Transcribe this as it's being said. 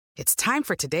It's time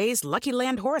for today's Lucky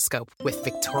Land horoscope with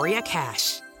Victoria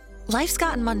Cash. Life's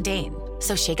gotten mundane,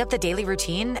 so shake up the daily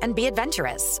routine and be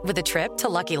adventurous with a trip to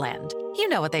Lucky Land. You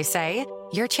know what they say,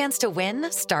 your chance to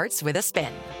win starts with a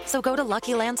spin. So go to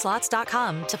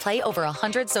LuckyLandSlots.com to play over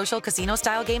 100 social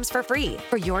casino-style games for free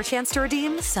for your chance to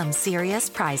redeem some serious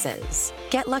prizes.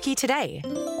 Get lucky today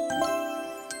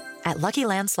at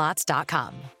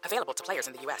LuckyLandSlots.com. Available to players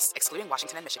in the U.S., excluding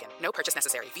Washington and Michigan. No purchase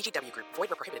necessary. VGW Group. Void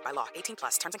where prohibited by law. 18+.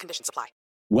 Terms and conditions apply.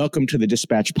 Welcome to the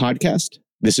Dispatch Podcast.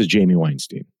 This is Jamie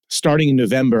Weinstein. Starting in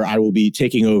November, I will be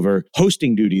taking over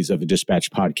hosting duties of the Dispatch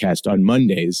Podcast on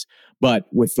Mondays. But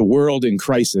with the world in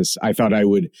crisis, I thought I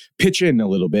would pitch in a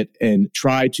little bit and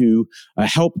try to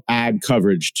help add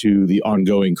coverage to the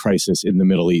ongoing crisis in the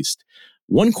Middle East.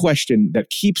 One question that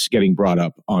keeps getting brought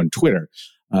up on Twitter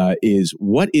is,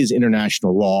 what is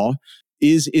international law?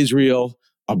 Is Israel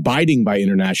abiding by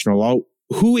international law?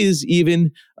 Who is even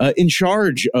in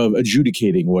charge of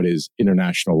adjudicating what is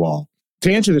international law?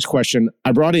 To answer this question,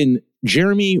 I brought in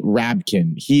Jeremy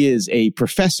Rabkin. He is a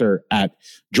professor at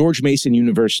George Mason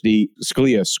University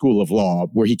Scalia School of Law,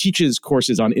 where he teaches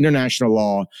courses on international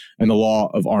law and the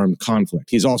law of armed conflict.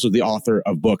 He's also the author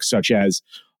of books such as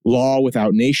Law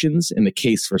Without Nations and the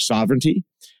Case for Sovereignty.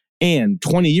 And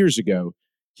 20 years ago,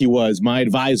 he was my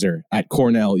advisor at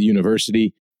Cornell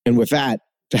University. And with that,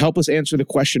 to help us answer the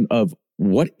question of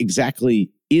what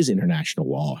exactly is international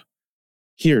law,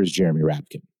 here's Jeremy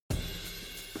Rabkin.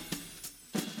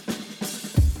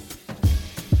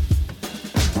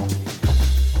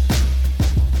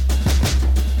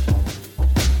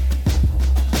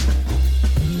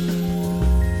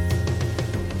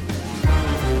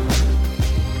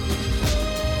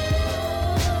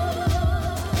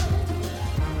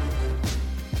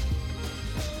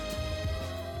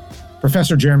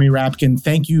 Professor Jeremy Rabkin,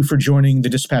 thank you for joining the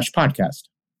Dispatch Podcast.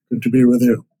 Good to be with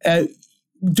you.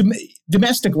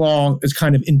 Domestic law is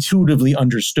kind of intuitively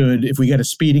understood. If we get a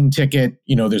speeding ticket,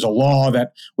 there's a law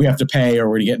that we have to pay or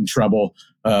we're going to get in trouble.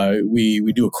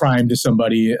 We do a crime to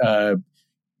somebody,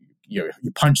 you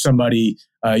punch somebody,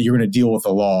 you're going to deal with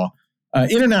the law.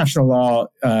 International law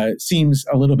seems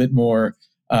a little bit more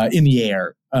in the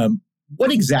air.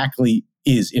 What exactly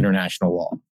is international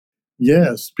law?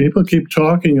 Yes, people keep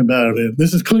talking about it.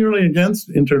 This is clearly against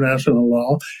international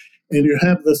law. And you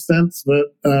have the sense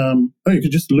that, you could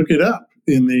just look it up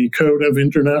in the Code of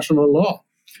International Law.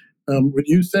 What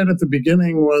you said at the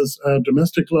beginning was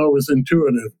domestic law was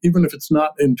intuitive. Even if it's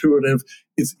not intuitive,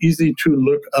 it's easy to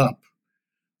look up.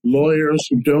 Lawyers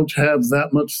who don't have that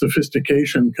much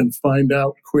sophistication can find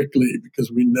out quickly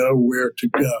because we know where to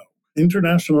go.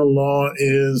 International law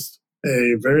is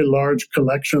a very large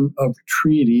collection of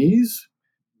treaties,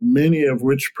 many of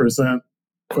which present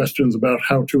questions about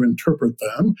how to interpret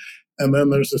them. And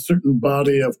then there's a certain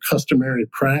body of customary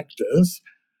practice,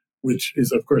 which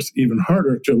is, of course, even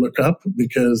harder to look up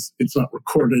because it's not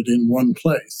recorded in one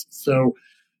place. So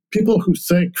people who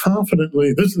say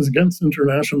confidently, this is against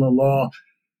international law,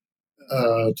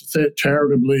 to say it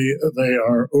charitably, they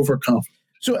are overconfident.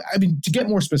 So, to get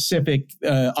more specific,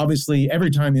 obviously, every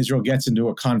time Israel gets into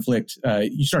a conflict,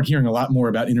 you start hearing a lot more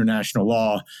about international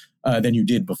law than you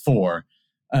did before.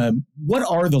 What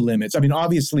are the limits?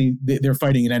 Obviously, they're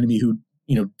fighting an enemy who,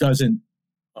 doesn't,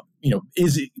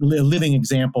 is a living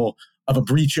example of a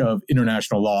breach of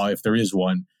international law, if there is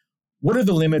one. What are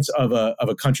the limits of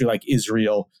a country like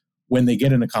Israel when they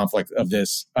get in a conflict of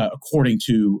this, according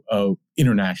to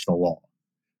international law?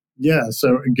 Yeah.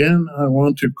 So again, I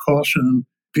want to caution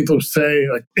people who say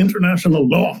like international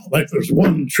law, like there's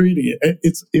one treaty.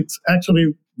 It's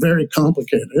actually very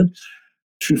complicated.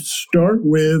 To start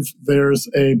with, there's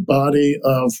a body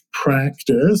of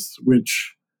practice,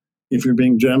 which, if you're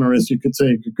being generous, you could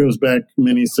say it goes back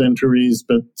many centuries,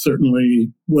 but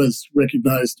certainly was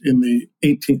recognized in the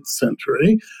 18th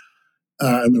century.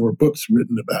 And there were books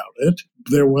written about it.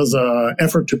 There was an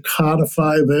effort to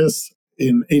codify this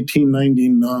in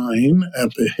 1899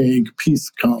 at the Hague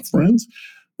Peace Conference.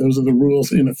 Those are the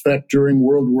rules in effect during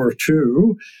World War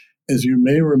II. As you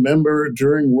may remember,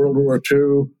 during World War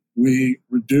II, we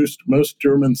reduced most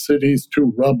German cities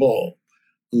to rubble.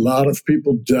 A lot of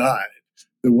people died.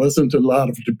 There wasn't a lot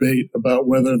of debate about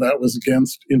whether that was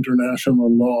against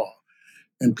international law.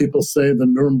 And people say the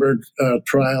Nuremberg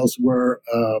trials were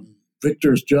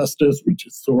victor's justice, which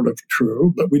is sort of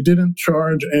true, but we didn't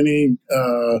charge any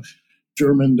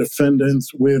German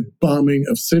defendants with bombing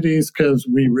of cities because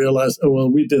we realized,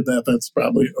 we did that, that's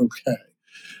probably okay.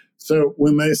 So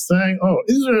when they say,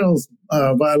 Israel's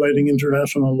violating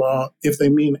international law, if they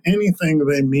mean anything,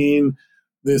 they mean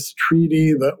this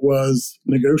treaty that was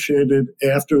negotiated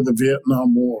after the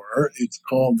Vietnam War. It's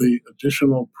called the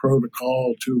Additional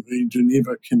Protocol to the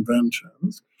Geneva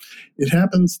Conventions. It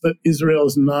happens that Israel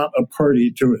is not a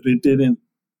party to it. It didn't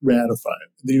ratify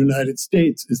it. The United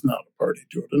States is not a party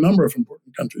to it. A number of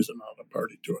important countries are not a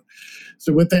party to it.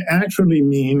 So what they actually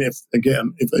mean, if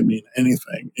they mean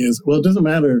anything, is, well, it doesn't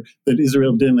matter that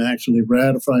Israel didn't actually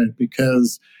ratify it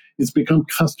because it's become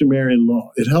customary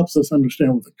law. It helps us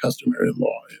understand what the customary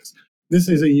law is. This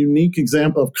is a unique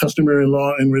example of customary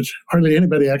law in which hardly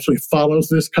anybody actually follows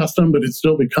this custom, but it's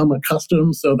still become a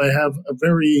custom. So they have a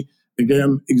very,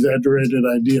 again, exaggerated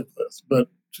idea of this. But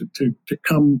to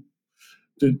come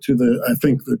to the, I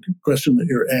think, the question that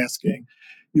you're asking,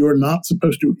 you are not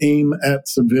supposed to aim at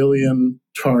civilian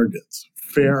targets.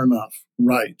 Fair enough,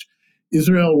 right.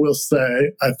 Israel will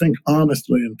say, I think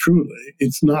honestly and truly,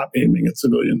 it's not aiming at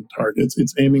civilian targets,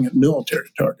 it's aiming at military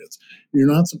targets.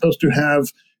 You're not supposed to have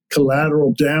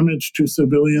collateral damage to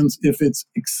civilians if it's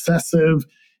excessive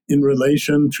in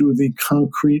relation to the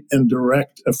concrete and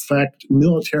direct effect,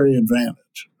 military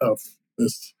advantage of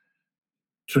this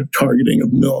targeting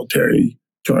of military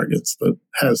targets that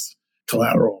has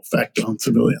collateral effect on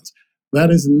civilians.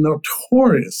 That is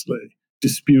notoriously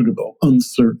disputable,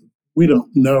 uncertain. We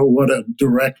don't know what a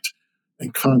direct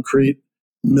and concrete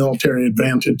military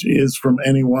advantage is from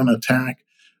any one attack.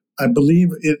 I believe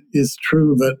it is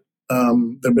true that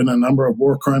there have been a number of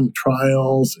war crime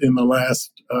trials in the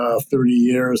last 30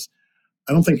 years.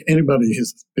 I don't think anybody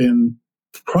has been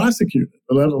prosecuted,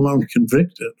 let alone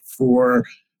convicted, for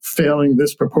failing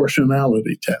this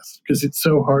proportionality test because it's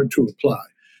so hard to apply.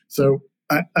 So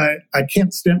I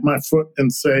can't stamp my foot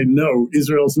and say, no,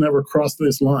 Israel's never crossed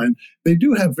this line. They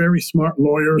do have very smart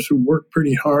lawyers who work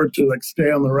pretty hard to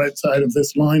stay on the right side of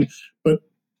this line. But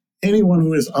anyone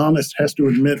who is honest has to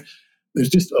admit there's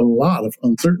just a lot of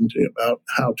uncertainty about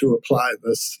how to apply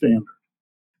this standard.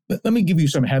 Let me give you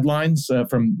some headlines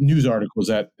from news articles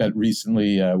that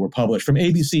recently were published. From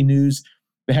ABC News,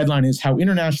 the headline is How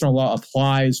International Law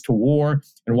Applies to War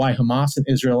and Why Hamas and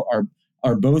Israel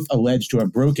are both alleged to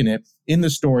have broken it. In the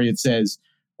story, it says,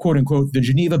 quote unquote, the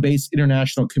Geneva-based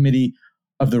International Committee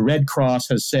of the Red Cross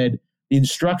has said the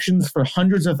instructions for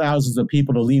hundreds of thousands of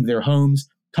people to leave their homes,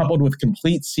 coupled with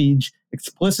complete siege,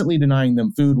 explicitly denying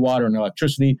them food, water, and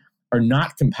electricity, are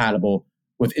not compatible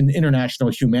with an international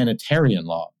humanitarian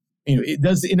law.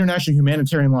 Does the international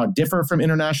humanitarian law differ from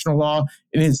international law?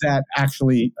 And is that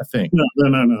actually a thing? No.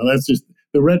 That's just,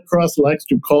 the Red Cross likes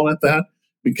to call it that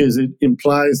because it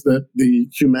implies that the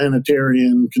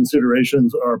humanitarian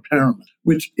considerations are paramount,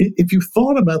 which if you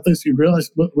thought about this, you realize,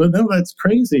 well, no, that's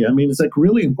crazy. I mean, it's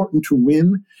really important to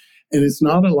win. And it's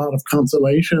not a lot of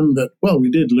consolation that, well, we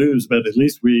did lose, but at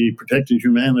least we protected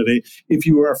humanity. If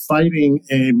you are fighting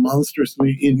a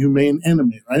monstrously inhumane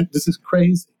enemy, right? This is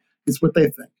crazy. It's what they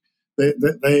think.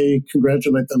 They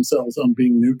congratulate themselves on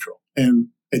being neutral. And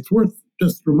it's worth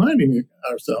just reminding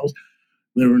ourselves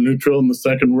they were neutral in the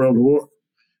Second World War.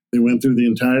 They went through the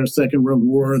entire Second World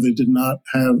War. They did not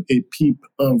have a peep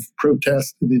of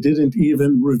protest. They didn't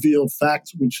even reveal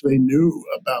facts which they knew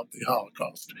about the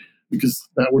Holocaust because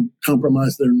that would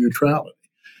compromise their neutrality.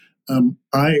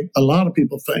 A lot of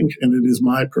people think, and it is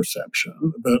my perception,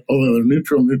 that although they're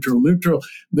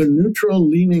they're neutral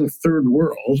leaning third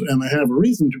world, and they have a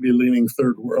reason to be leaning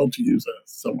third world, to use a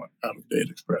somewhat out-of-date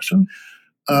expression,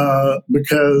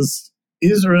 because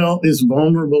Israel is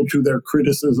vulnerable to their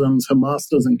criticisms. Hamas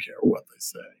doesn't care what they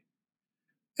say.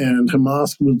 And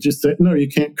Hamas will just say, no, you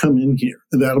can't come in here.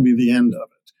 And that'll be the end of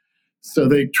it. So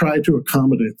they try to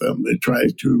accommodate them. They try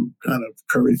to kind of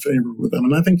curry favor with them.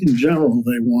 And I think in general,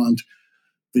 they want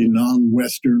the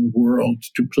non-Western world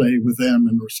to play with them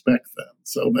and respect them.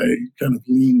 So they kind of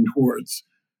lean towards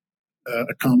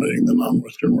accommodating the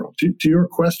non-Western world. To your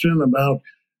question about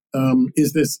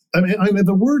is this, I mean,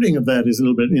 the wording of that is a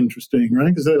little bit interesting, right?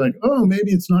 Because they're like, oh,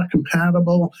 maybe it's not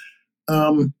compatible.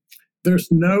 There's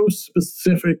no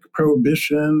specific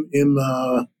prohibition in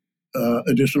the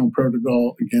additional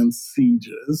protocol against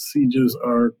sieges. Sieges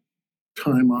are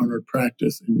time-honored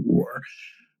practice in war.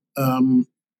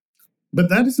 But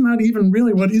that is not even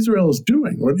really what Israel is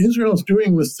doing. What Israel is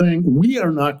doing was saying, we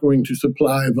are not going to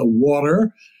supply the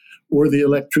water or the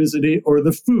electricity or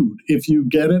the food. If you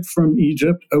get it from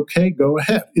Egypt, okay, go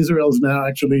ahead. Israel is now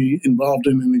actually involved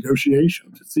in a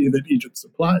negotiation to see that Egypt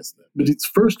supplies them. But its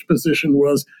first position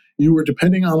was, you were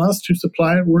depending on us to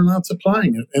supply it, we're not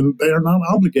supplying it, and they are not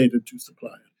obligated to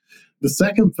supply it. The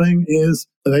second thing is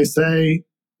they say,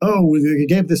 oh, we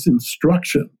gave this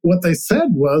instruction. What they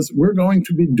said was, we're going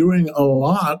to be doing a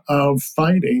lot of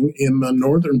fighting in the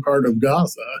northern part of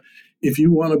Gaza. If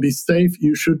you want to be safe,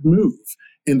 you should move.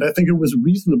 And I think it was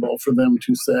reasonable for them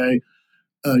to say,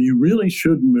 you really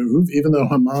should move, even though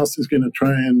Hamas is going to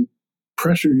try and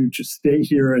pressure you to stay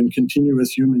here and continue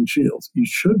as human shields. You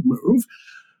should move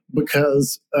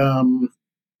because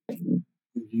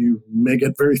you may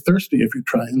get very thirsty if you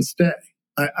try and stay.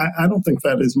 I don't think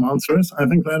that is monstrous. I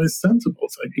think that is sensible.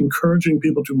 It's like encouraging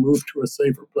people to move to a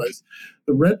safer place.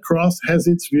 The Red Cross has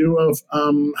its view of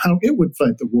how it would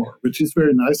fight the war, which is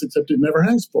very nice, except it never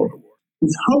has fought a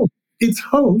war. Its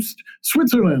host,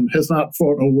 Switzerland, has not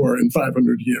fought a war in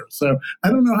 500 years. So I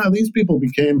don't know how these people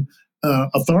became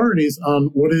authorities on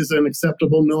what is an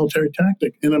acceptable military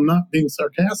tactic. And I'm not being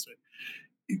sarcastic.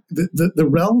 The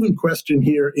relevant question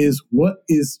here is, what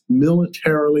is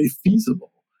militarily feasible?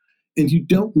 And you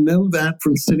don't know that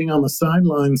from sitting on the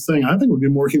sidelines saying, I think it would be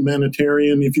more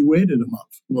humanitarian if you waited a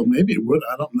month. Well, maybe it would.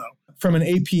 I don't know. From an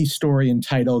AP story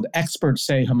entitled, "Experts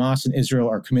Say Hamas and Israel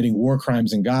Are Committing War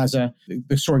Crimes in Gaza."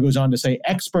 The story goes on to say,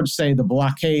 experts say the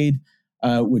blockade,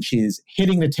 which is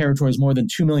hitting the territory's more than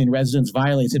 2 million residents,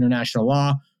 violates international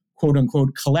law. "Quote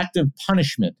unquote, collective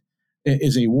punishment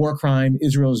is a war crime.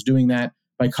 Israel is doing that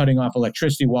by cutting off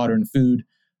electricity, water, and food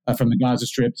from the Gaza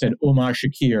Strip," said Omar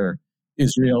Shakir,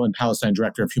 Israel and Palestine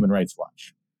director of Human Rights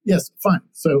Watch. Yes, fine.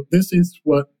 So this is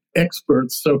what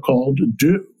experts, so-called,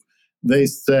 do. They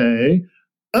say,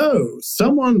 oh,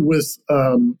 someone was,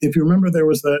 if you remember, there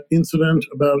was that incident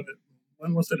about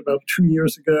 2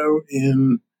 years ago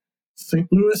in St.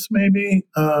 Louis, maybe,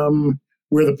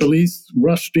 where the police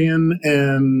rushed in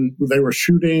and they were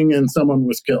shooting and someone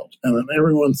was killed. And then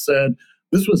everyone said,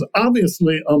 this was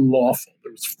obviously unlawful.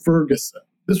 There was Ferguson.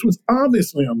 This was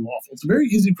obviously unlawful. It's very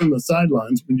easy from the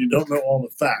sidelines when you don't know all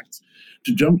the facts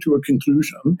to jump to a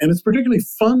conclusion. And it's particularly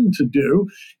fun to do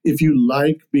if you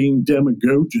like being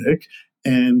demagogic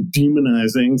and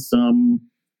demonizing some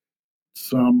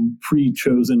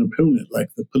pre-chosen opponent,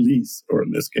 like the police, or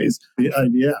in this case, the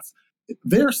IDF.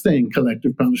 They're saying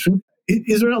collective punishment.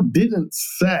 Israel didn't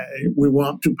say we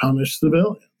want to punish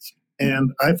civilians.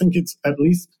 And I think it's at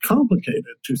least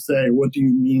complicated to say, what do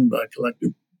you mean by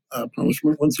collective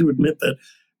punishment, once you admit that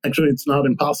actually it's not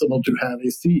impossible to have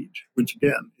a siege, which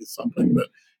again is something that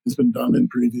has been done in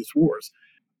previous wars.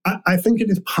 I think it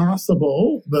is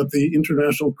possible that the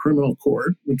International Criminal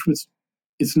Court,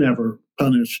 it's never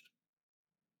punished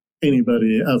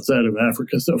anybody outside of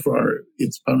Africa so far.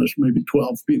 It's punished maybe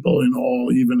 12 people in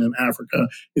all, even in Africa.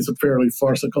 It's a fairly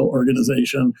farcical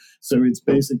organization. So it's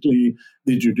basically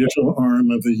the judicial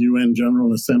arm of the UN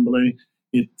General Assembly.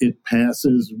 It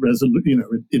passes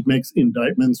it makes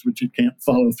indictments which it can't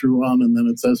follow through on, and then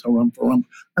it says harumph, harumph.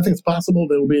 I think it's possible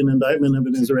there will be an indictment of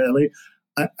an Israeli.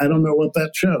 I don't know what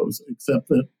that shows, except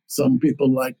that some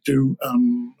people like to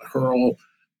hurl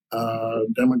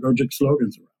demagogic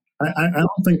slogans around.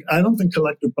 I don't think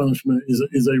collective punishment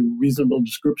is a reasonable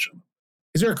description.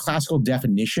 Is there a classical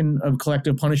definition of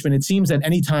collective punishment? It seems that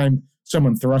anytime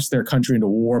someone thrusts their country into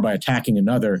war by attacking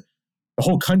another, the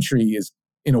whole country is,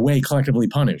 in a way, collectively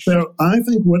punished. So I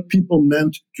think what people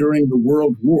meant during the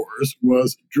world wars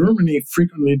was Germany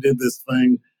frequently did this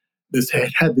thing,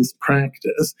 had this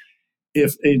practice.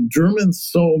 If a German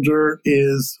soldier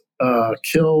is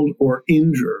killed or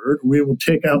injured, we will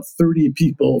take out 30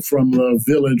 people from the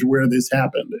village where this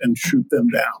happened and shoot them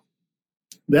down.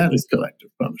 That is collective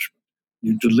punishment.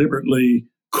 You deliberately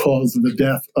cause the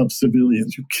death of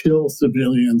civilians. You kill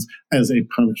civilians as a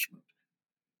punishment.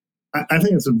 I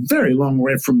think it's a very long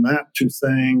way from that to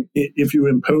saying if you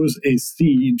impose a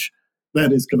siege,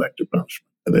 that is collective punishment.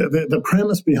 The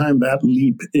premise behind that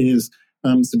leap is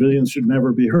civilians should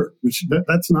never be hurt, which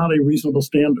that's not a reasonable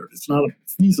standard. It's not a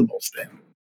feasible standard.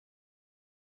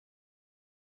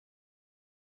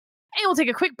 And we'll take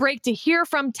a quick break to hear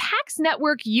from Tax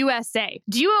Network USA.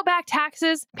 Do you owe back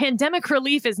taxes? Pandemic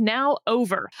relief is now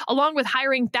over. Along with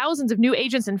hiring thousands of new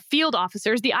agents and field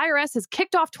officers, the IRS has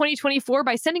kicked off 2024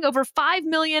 by sending over 5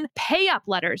 million pay-up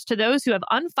letters to those who have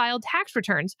unfiled tax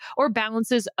returns or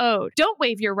balances owed. Don't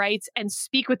waive your rights and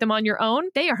speak with them on your own.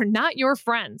 They are not your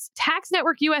friends. Tax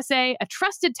Network USA, a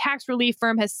trusted tax relief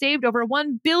firm, has saved over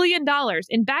 $1 billion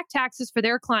in back taxes for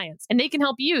their clients, and they can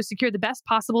help you secure the best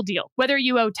possible deal. Whether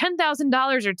you owe $10,000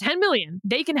 or $10 million,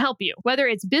 they can help you. Whether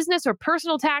it's business or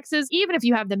personal taxes, even if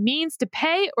you have the means to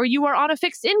pay or you are on a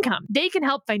fixed income, they can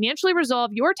help financially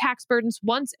resolve your tax burdens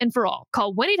once and for all.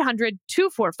 Call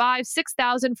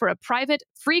 1-800-245-6000 for a private,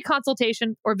 free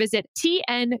consultation or visit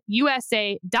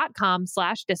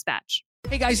tnusa.com/dispatch.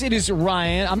 Hey guys, it is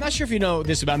Ryan. I'm not sure if you know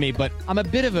this about me, but I'm a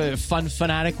bit of a fun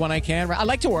fanatic when I can. I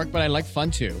like to work, but I like fun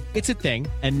too. It's a thing.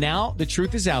 And now the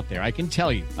truth is out there. I can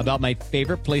tell you about my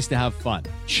favorite place to have fun.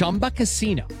 Chumba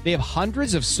Casino. They have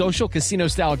hundreds of social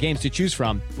casino-style games to choose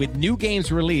from with new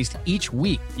games released each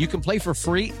week. You can play for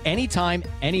free anytime,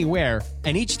 anywhere,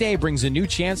 and each day brings a new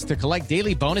chance to collect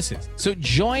daily bonuses. So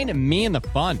join me in the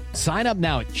fun. Sign up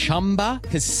now at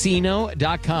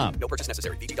ChumbaCasino.com. No purchase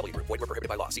necessary. VGW Group. Void where prohibited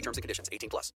by law. See terms and conditions.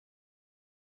 18+.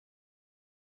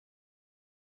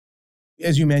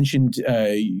 As you mentioned,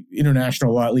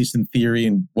 international law, at least in theory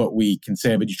and what we can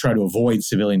say, but you try to avoid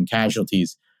civilian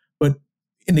casualties. But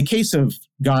in the case of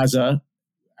Gaza,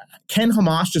 can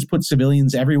Hamas just put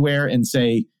civilians everywhere and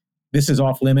say, this is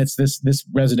off limits, this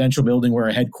residential building where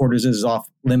our headquarters is off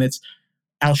limits?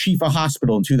 Al-Shifa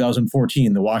Hospital in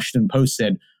 2014, the Washington Post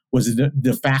said, was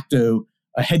de facto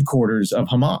a headquarters of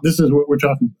Hamas. This is what we're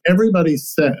talking. Everybody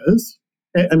says,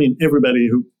 I mean, everybody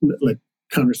who, like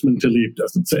Congressman Tlaib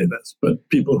doesn't say this, but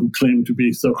people who claim to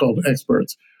be so-called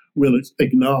experts will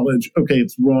acknowledge, okay,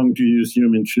 it's wrong to use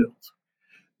human shields.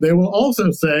 They will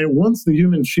also say, once the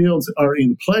human shields are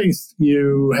in place,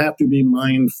 you have to be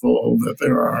mindful that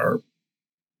there are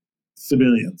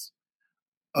civilians.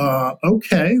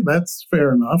 Okay, that's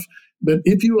fair enough. But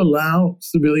if you allow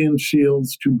civilian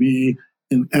shields to be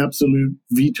an absolute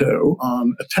veto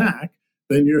on attack,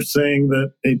 then you're saying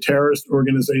that a terrorist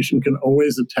organization can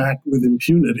always attack with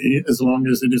impunity as long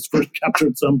as it has first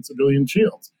captured some civilian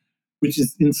shields, which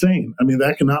is insane. I mean,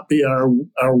 that cannot be our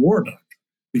war doctrine,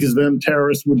 because then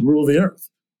terrorists would rule the earth.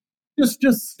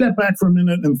 Just step back for a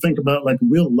minute and think about like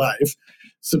real life.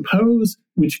 Suppose,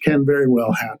 which can very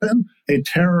well happen, a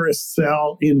terrorist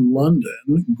cell in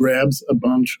London grabs a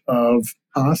bunch of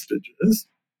hostages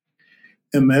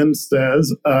and then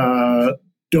says,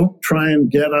 don't try and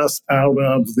get us out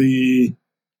of the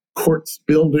courts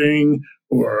building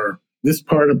or this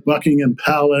part of Buckingham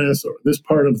Palace or this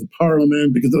part of the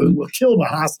Parliament because we'll kill the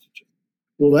hostages.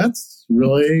 Well, that's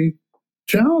really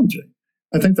challenging.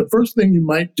 I think the first thing you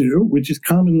might do, which is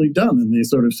commonly done in these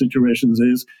sort of situations,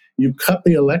 is you cut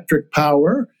the electric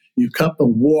power, you cut the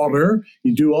water,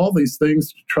 you do all these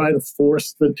things to try to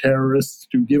force the terrorists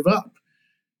to give up.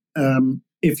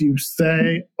 If you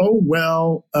say, oh,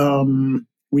 well,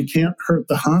 we can't hurt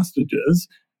the hostages,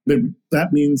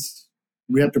 that means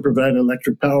we have to provide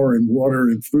electric power and water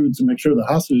and food to make sure the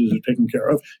hostages are taken care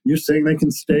of. You're saying they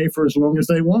can stay for as long as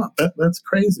they want. That's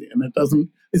crazy. And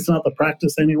it's not the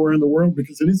practice anywhere in the world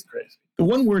because it is crazy. The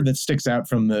one word that sticks out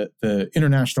from the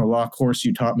international law course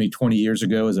you taught me 20 years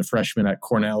ago as a freshman at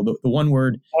Cornell, the one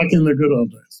word... Back in the good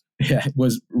old days. Yeah,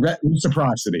 was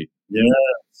reciprocity. Yeah.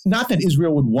 Not that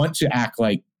Israel would want to act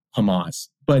like Hamas,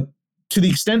 but to the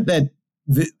extent that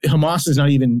Hamas is not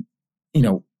even,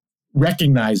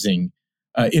 recognizing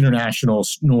international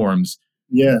norms.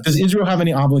 Yes. Does Israel have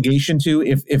any obligation to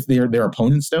if their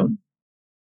opponents don't?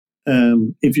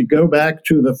 If you go back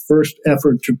to the first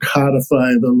effort to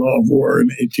codify the law of war in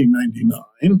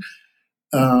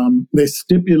 1899, they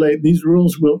stipulate these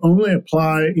rules will only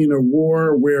apply in a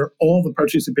war where all the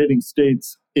participating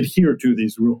states adhere to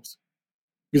these rules,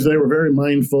 because they were very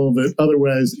mindful that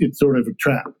otherwise it's sort of a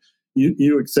trap.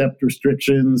 You accept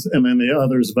restrictions and then the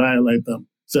others violate them.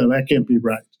 So that can't be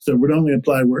right. So it would only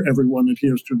apply where everyone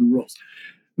adheres to the rules.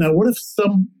 Now, what if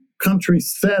some country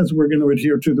says we're going to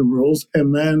adhere to the rules,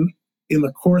 and then in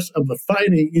the course of the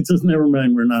fighting, it says, never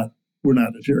mind, we're not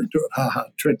adhering to it. Ha,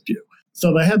 tricked you.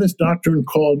 So they have this doctrine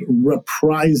called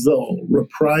reprisal.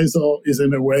 Reprisal is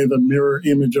in a way the mirror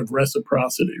image of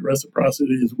reciprocity.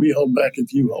 Reciprocity is we hold back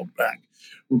if you hold back.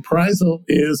 Reprisal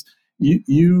is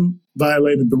you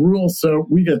violated the rules, so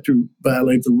we get to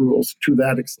violate the rules to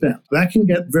that extent. That can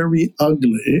get very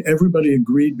ugly. Everybody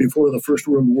agreed before the First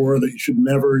World War that you should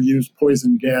never use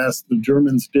poison gas. The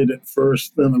Germans did it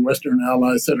first, then the Western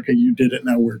Allies said, okay, you did it,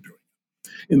 now we're doing it.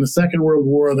 In the Second World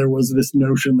War, there was this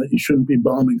notion that you shouldn't be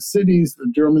bombing cities. The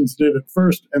Germans did it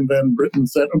first, and then Britain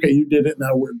said, okay, you did it,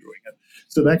 now we're doing it.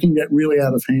 So that can get really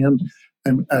out of hand.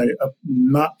 I'm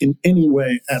not in any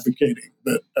way advocating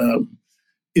that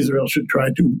Israel should try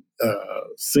to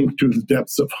sink to the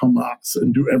depths of Hamas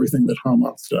and do everything that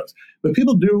Hamas does. But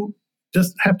people do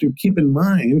just have to keep in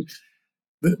mind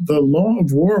that the law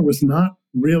of war was not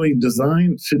really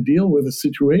designed to deal with a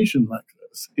situation like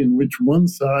this, in which one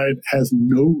side has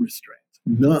no restraints,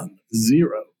 none,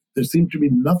 zero. There seems to be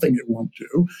nothing it won't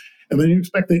do. And then you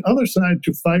expect the other side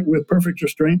to fight with perfect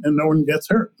restraint and no one gets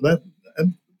hurt.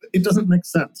 It doesn't make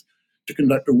sense to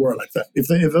conduct a war like that. If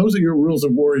those are your rules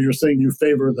of war, you're saying you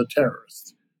favor the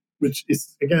terrorists, which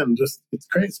is, again, it's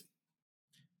crazy.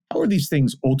 How are these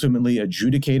things ultimately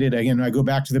adjudicated? Again, I go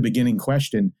back to the beginning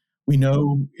question. We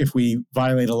know if we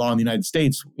violate a law in the United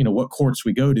States, what courts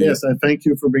we go to. Yes, I thank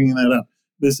you for bringing that up.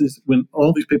 This is when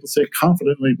all these people say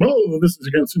confidently, "Oh, this is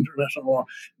against international law."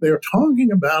 They are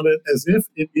talking about it as if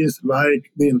it is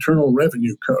like the Internal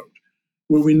Revenue Code,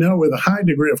 where we know with a high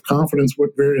degree of confidence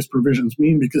what various provisions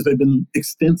mean because they've been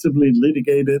extensively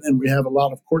litigated and we have a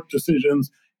lot of court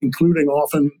decisions, including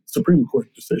often Supreme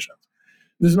Court decisions.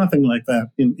 There's nothing like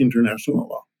that in international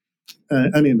law.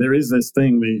 There is this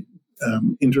thing, the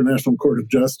International Court of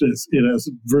Justice. It has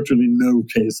virtually no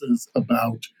cases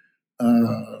about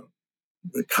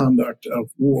the conduct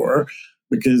of war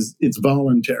because it's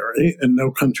voluntary and no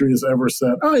country has ever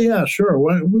said, "Oh yeah, sure,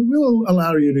 we will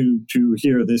allow you to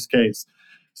hear this case."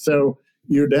 So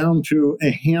you're down to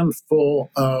a handful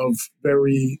of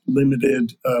very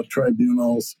limited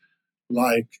tribunals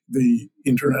like the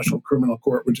International Criminal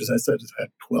Court, which, as I said, has had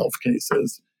 12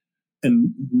 cases,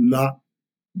 and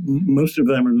most of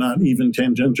them are not even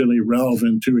tangentially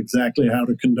relevant to exactly how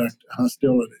to conduct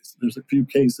hostilities. There's a few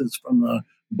cases from the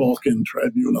Balkan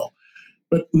Tribunal.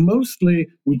 But mostly,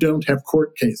 we don't have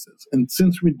court cases. And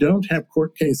since we don't have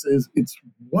court cases, it's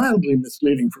wildly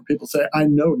misleading for people to say, "I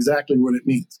know exactly what it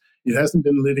means." It hasn't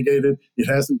been litigated. It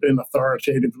hasn't been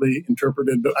authoritatively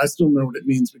interpreted, but I still know what it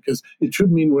means because it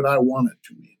should mean what I want it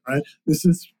to mean, right? This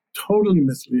is totally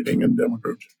misleading and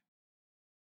demagogic.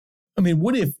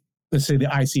 What if, let's say, the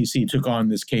ICC took on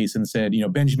this case and said,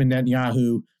 Benjamin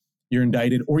Netanyahu, you're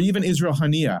indicted, or even Israel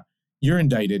Hania, you're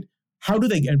indicted. How do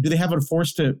they have a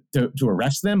force to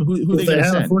arrest them? Who are they going to send?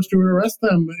 If they have a force to arrest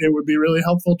them, it would be really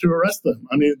helpful to arrest them.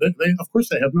 They of course,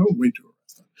 they have no way to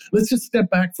arrest them. Let's just step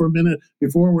back for a minute.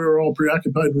 Before we were all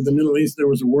preoccupied with the Middle East, there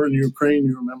was a war in Ukraine.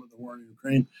 You remember the war in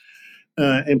Ukraine.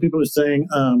 And people are saying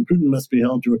Putin must be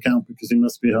held to account because he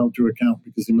must be held to account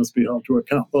because he must be held to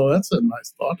account. Well, that's a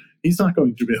nice thought. He's not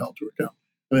going to be held to account.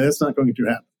 That's not going to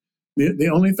happen. The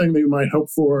only thing that you might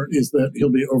hope for is that he'll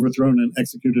be overthrown and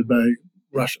executed by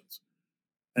Russians.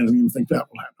 I don't even think that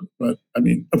will happen. But,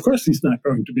 of course he's not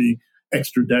going to be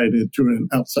extradited to an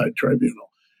outside tribunal.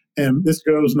 And this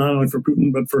goes not only for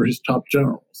Putin, but for his top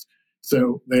generals.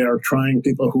 So they are trying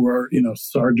people who are,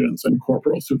 sergeants and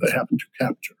corporals who they happen to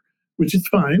capture, which is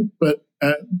fine, but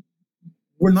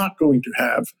we're not going to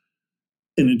have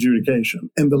an adjudication.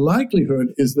 And the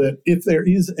likelihood is that if there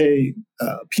is a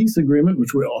peace agreement,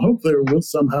 which we all hope there will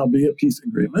somehow be a peace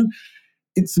agreement,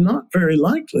 it's not very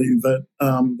likely that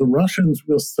the Russians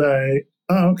will say,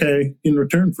 "Oh, okay, in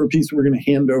return for peace, we're going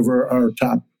to hand over our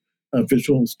top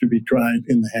officials to be tried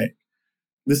in The Hague."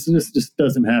 This just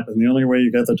doesn't happen. The only way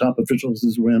you get the top officials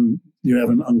is when you have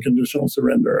an unconditional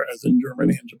surrender, as in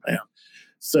Germany and Japan.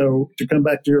 So to come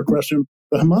back to your question,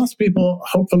 the Hamas people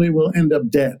hopefully will end up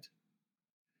dead.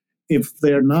 If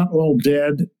they're not all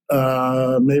dead,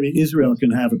 maybe Israel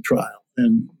can have a trial,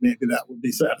 and maybe that would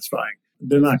be satisfying.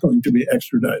 They're not going to be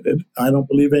extradited. I don't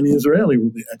believe any Israeli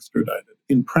will be extradited.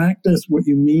 In practice, what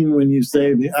you mean when you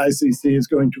say the ICC is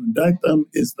going to indict them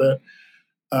is that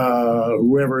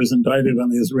whoever is indicted on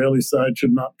the Israeli side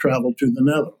should not travel to the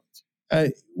Netherlands.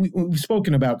 We've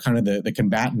spoken about kind of the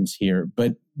combatants here,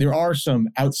 but there are some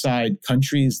outside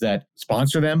countries that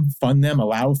sponsor them, fund them,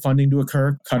 allow funding to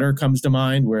occur. Qatar comes to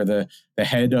mind, where the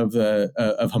head of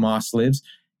Hamas lives.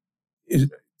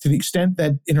 To the extent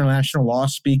that international law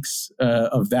speaks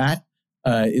of that,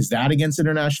 is that against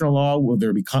international law?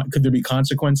 Could there be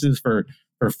consequences for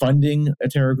funding a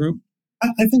terror group?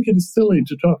 I think it is silly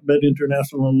to talk about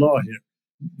international law here.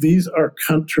 These are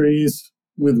countries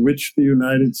with which the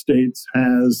United States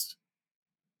has,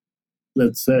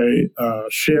 let's say,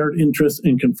 shared interests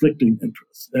and conflicting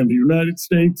interests. And the United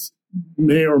States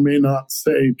may or may not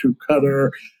say to Qatar,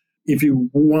 "If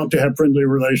you want to have friendly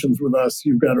relations with us,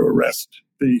 you've got to arrest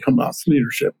the Hamas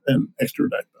leadership and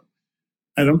extradite them."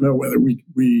 I don't know whether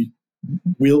we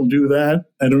will do that.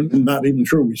 I'm not even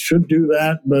sure we should do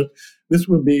that, but this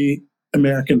will be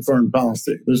American foreign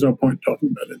policy. There's no point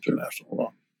talking about international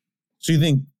law. So you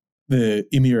think the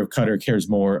Emir of Qatar cares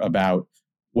more about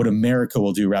what America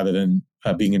will do rather than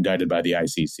being indicted by the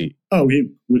ICC? Oh, he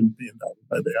wouldn't be indicted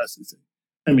by the ICC.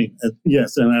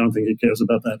 Yes, and I don't think he cares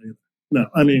about that either. No,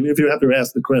 if you have to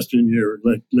ask the question, you're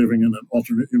like living in an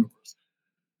alternate universe.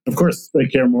 Of course, they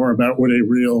care more about what a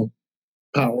real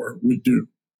power would do.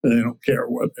 They don't care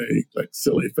what a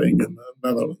silly thing in the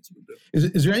Netherlands would do.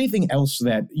 Is there anything else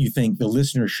that you think the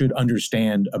listener should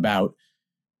understand about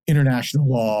international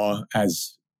law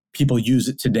as people use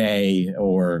it today,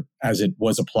 or as it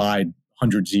was applied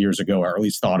hundreds of years ago, or at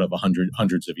least thought of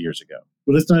hundreds of years ago?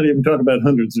 Well, let's not even talk about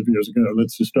hundreds of years ago.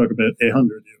 Let's just talk about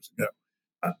 100 years ago.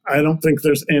 I don't think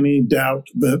there's any doubt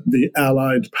that the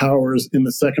Allied powers in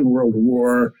the Second World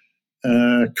War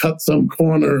cut some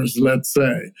corners, let's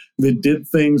say. They did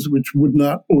things which would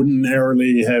not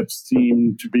ordinarily have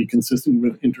seemed to be consistent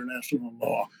with international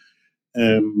law.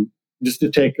 Just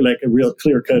to take like a real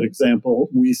clear-cut example,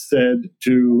 we said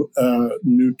to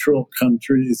neutral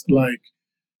countries like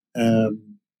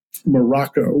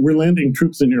Morocco, we're landing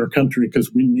troops in your country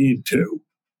because we need to.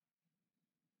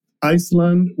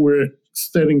 Iceland, we're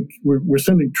sending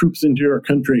troops into your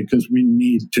country because we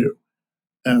need to.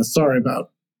 Sorry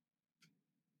about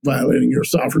violating your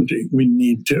sovereignty. We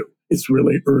need to. It's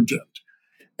really urgent.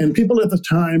 And people at the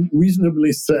time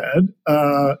reasonably said,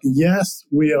 yes,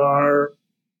 we are,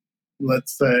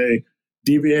 let's say,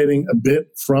 deviating a bit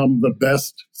from the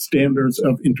best standards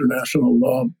of international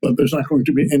law, but there's not going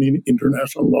to be any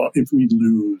international law if we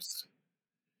lose.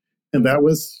 And that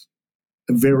was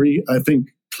a very, I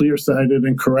think, clear-sighted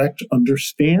and correct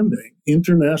understanding.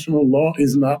 International law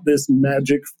is not this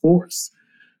magic force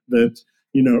that,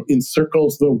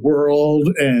 encircles the world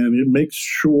and it makes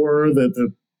sure that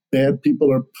the bad people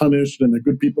are punished and the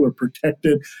good people are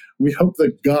protected. We hope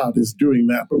that God is doing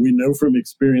that, but we know from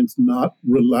experience not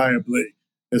reliably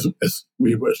as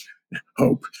we would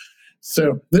hope.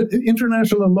 So the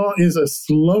international law is a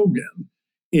slogan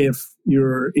if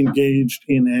you're engaged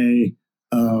in a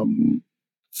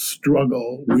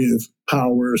struggle with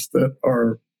powers that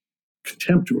are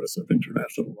contemptuous of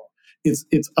international law.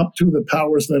 It's up to the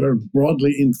powers that are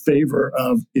broadly in favor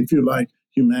of, if you like,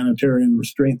 humanitarian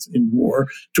restraints in war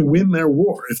to win their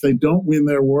war. If they don't win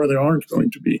their war, there aren't going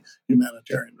to be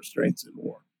humanitarian restraints in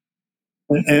war.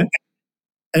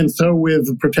 And so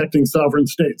with protecting sovereign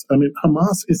states, I mean,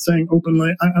 Hamas is saying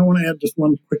openly, I want to add just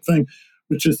one quick thing,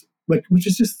 which is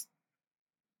just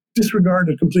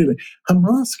disregarded completely.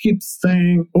 Hamas keeps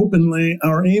saying openly,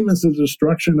 our aim is the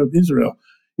destruction of Israel.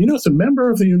 It's a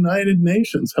member of the United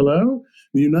Nations. Hello?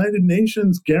 The United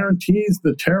Nations guarantees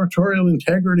the territorial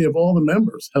integrity of all the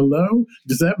members. Hello?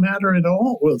 Does that matter at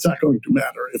all? Well, it's not going to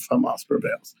matter if Hamas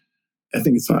prevails. I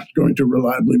think it's not going to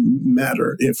reliably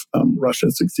matter if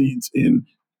Russia succeeds in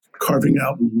carving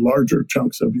out larger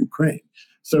chunks of Ukraine.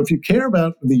 So if you care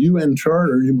about the UN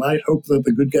Charter, you might hope that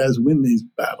the good guys win these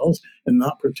battles and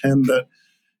not pretend that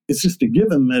it's just a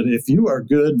given that if you are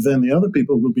good, then the other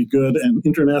people will be good and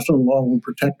international law will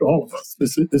protect all of us.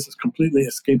 This is completely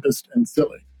escapist and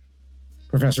silly.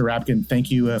 Professor Rabkin,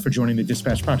 thank you for joining the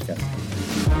Dispatch podcast.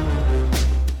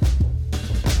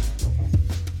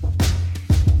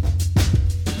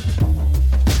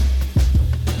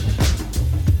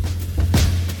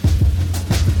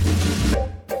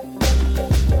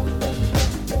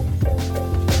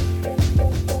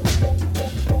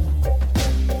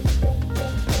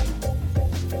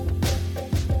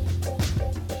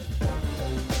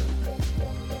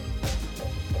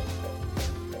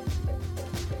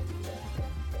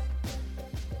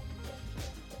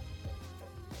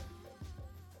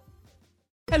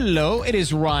 Hello, it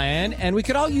is Ryan, and we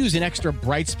could all use an extra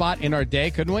bright spot in our day,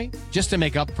 couldn't we? Just to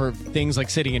make up for things like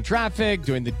sitting in traffic,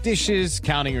 doing the dishes,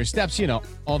 counting your steps,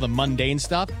 all the mundane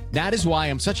stuff. That is why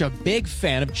I'm such a big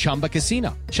fan of Chumba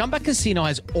Casino. Chumba Casino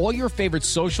has all your favorite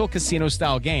social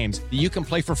casino-style games that you can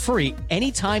play for free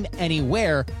anytime,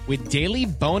 anywhere with daily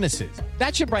bonuses.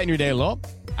 That should brighten your day a little.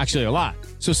 Actually, a lot.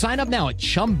 So sign up now at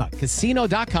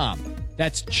ChumbaCasino.com.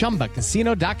 That's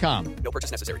ChumbaCasino.com. No purchase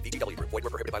necessary. VGW Group. Void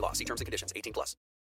where prohibited by law. See terms and conditions. 18+.